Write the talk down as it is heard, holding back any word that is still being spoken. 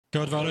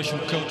Code violation,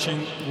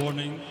 coaching,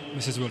 warning,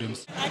 Mrs.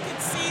 Williams. I can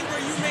see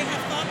where you may have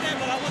thought that,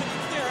 but I want to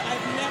be clear.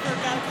 I've never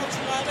got a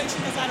coaching violation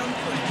because I don't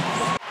do it.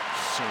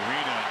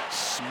 Serena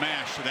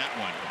smashed that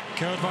one.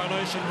 Code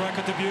violation,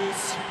 racket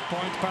abuse,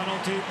 point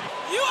penalty.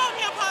 You owe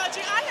me an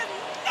apology. I have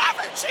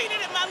never cheated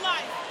in my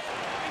life.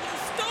 And you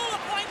stole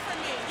a point from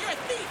me. You're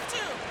a thief,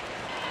 too.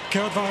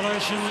 Code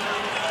violation,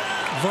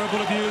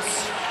 verbal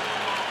abuse,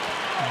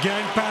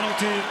 gang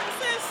penalty.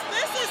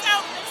 This is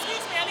out.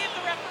 Excuse me, I need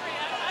the referee.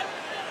 I don't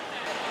agree with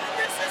that.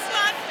 This is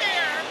not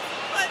fair.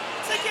 But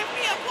to give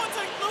me a point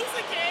to lose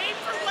a game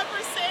for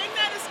whoever's saying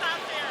that is not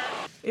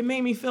fair. It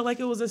made me feel like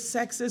it was a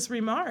sexist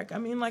remark. I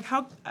mean, like,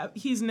 how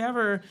he's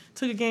never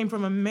took a game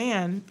from a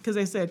man because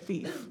they said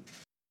thief.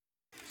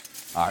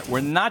 All right,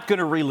 we're not going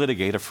to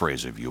relitigate a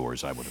phrase of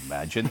yours, I would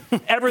imagine.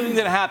 Everything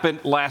that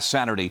happened last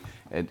Saturday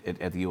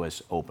at the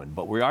U.S. Open.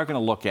 But we are going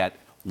to look at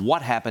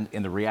what happened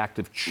in the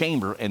reactive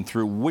chamber and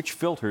through which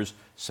filters,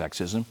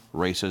 sexism,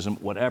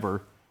 racism,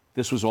 whatever,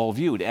 this was all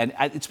viewed. And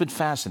it's been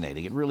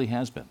fascinating. It really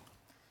has been.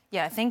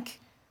 Yeah, I think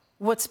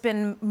what's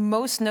been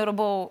most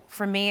notable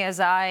for me as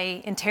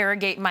I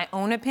interrogate my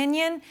own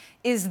opinion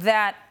is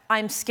that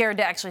I'm scared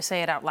to actually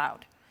say it out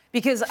loud.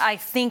 Because I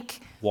think...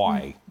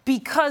 Why?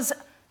 Because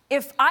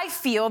if I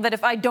feel that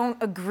if I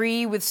don't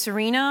agree with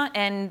Serena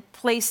and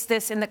place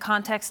this in the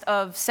context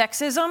of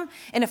sexism,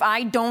 and if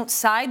I don't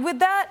side with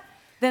that,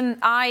 then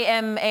I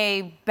am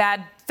a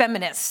bad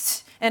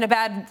feminist and a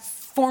bad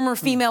former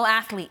female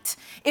athlete.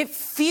 It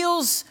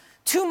feels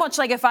too much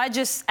like if I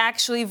just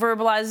actually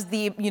verbalize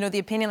the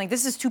opinion, like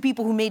this is two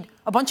people who made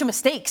a bunch of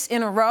mistakes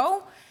in a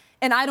row,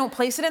 and I don't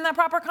place it in that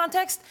proper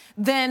context,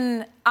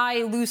 then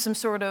I lose some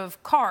sort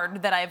of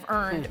card that I've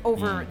earned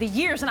over the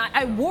years. And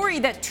I worry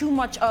that too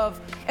much of,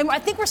 and I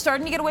think we're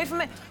starting to get away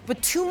from it,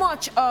 but too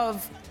much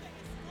of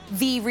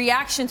the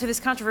reaction to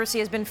this controversy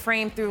has been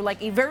framed through like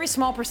a very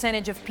small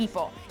percentage of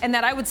people. And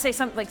that I would say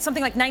something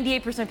like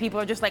 98% of people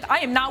are just like, I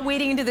am not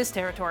wading into this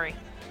territory.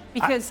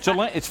 Because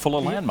it's full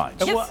of landmines.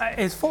 Yes. Well,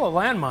 it's full of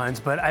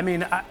landmines, but I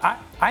mean,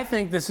 I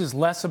think this is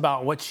less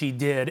about what she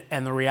did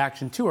and the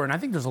reaction to her. And I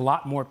think there's a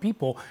lot more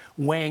people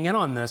weighing in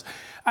on this.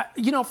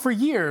 For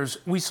years,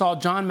 we saw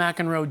John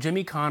McEnroe,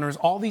 Jimmy Connors,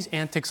 all these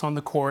antics on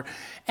the court,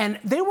 and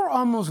they were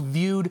almost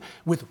viewed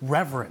with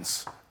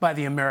reverence by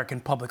the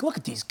American public. Look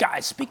at these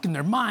guys speaking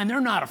their mind.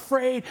 They're not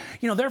afraid.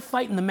 They're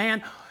fighting the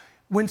man.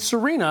 When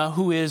Serena,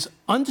 who is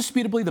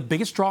undisputably the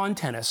biggest draw in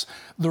tennis,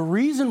 the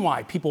reason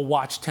why people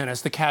watch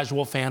tennis, the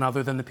casual fan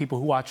other than the people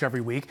who watch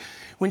every week,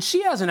 when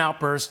she has an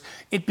outburst,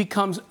 it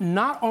becomes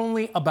not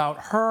only about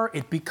her,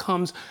 it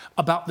becomes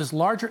about this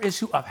larger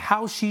issue of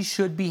how she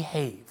should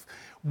behave.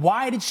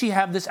 Why did she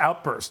have this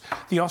outburst?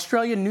 The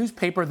Australian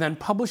newspaper then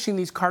publishing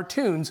these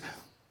cartoons,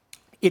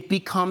 it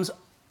becomes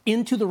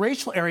into the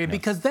racial area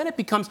because then it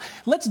becomes,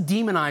 let's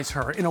demonize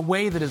her in a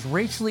way that is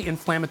racially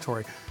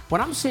inflammatory. What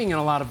I'm seeing in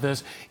a lot of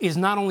this is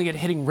not only it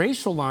hitting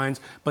racial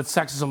lines, but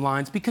sexism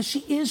lines because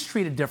she is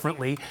treated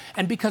differently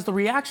and because the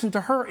reaction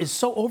to her is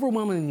so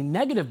overwhelmingly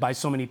negative by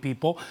so many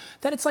people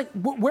that it's like,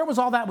 where was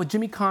all that with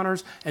Jimmy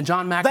Connors and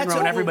John McEnroe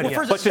and everybody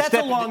else? That's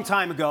a long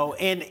time ago,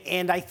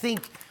 and I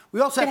think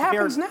we also have to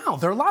happens now.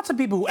 There are lots of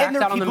people who act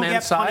out on the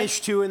men's side. And there are people who get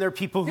punished too, and there are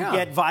people who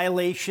get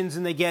violations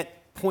and they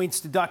get points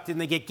deducted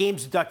and they get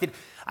games deducted.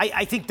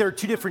 I think there are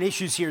two different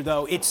issues here,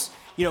 though. It's,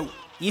 the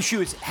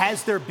issue is,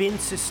 has there been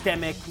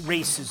systemic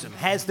racism?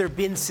 Has there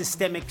been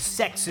systemic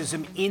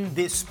sexism in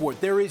this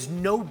sport? There is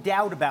no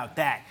doubt about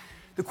that.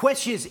 The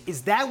question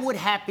is that what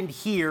happened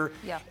here?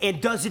 Yeah.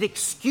 And does it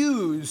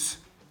excuse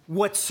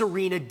what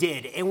Serena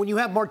did? And when you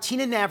have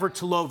Martina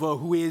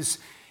Navratilova, who is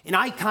an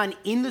icon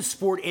in the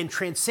sport and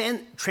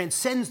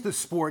transcends the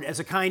sport as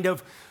a kind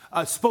of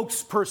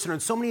spokesperson on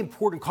so many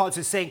important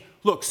causes, saying,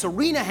 look,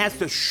 Serena has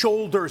to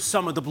shoulder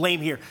some of the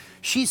blame here.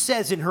 She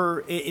says in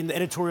the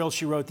editorial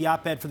she wrote, the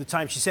op-ed for the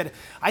Times, she said,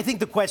 I think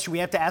the question we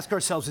have to ask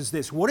ourselves is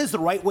this: what is the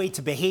right way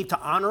to behave to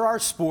honor our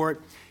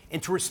sport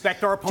and to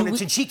respect our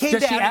opponents? And she came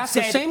down and said... Does she ask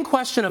the same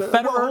question of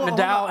Federer,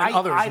 Nadal, and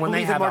others when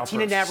they have outbursts? I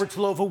believe that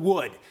Martina Navratilova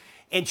would.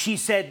 And she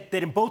said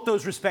that in both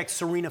those respects,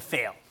 Serena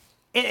failed.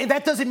 And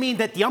that doesn't mean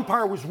that the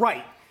umpire was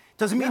right.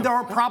 Doesn't mean there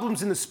aren't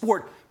problems in the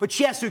sport, but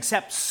she has to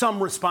accept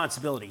some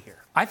responsibility here.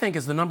 I think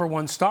as the number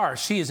one star,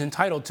 she is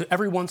entitled to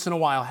every once in a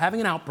while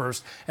having an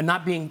outburst and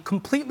not being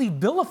completely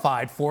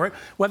vilified for it,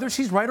 whether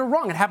she's right or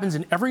wrong. It happens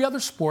in every other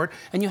sport,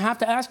 and you have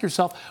to ask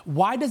yourself,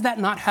 why does that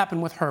not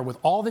happen with her, with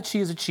all that she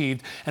has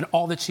achieved and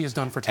all that she has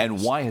done for tennis?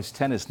 And why has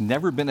tennis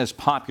never been as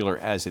popular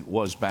as it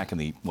was back in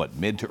the,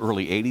 mid to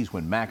early 80s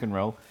when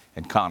McEnroe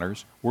and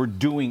Connors were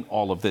doing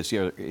all of this?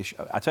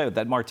 I tell you,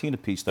 that Martina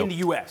piece, though. In the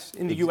U.S.,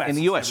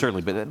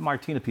 certainly. But that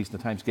Martina piece in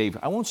the Times gave,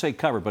 I won't say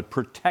cover, but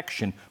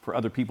protection for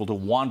other people to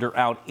wander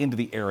out into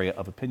the area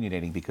of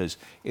opinionating, because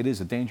it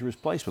is a dangerous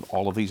place with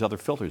all of these other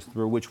filters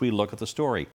through which we look at the story.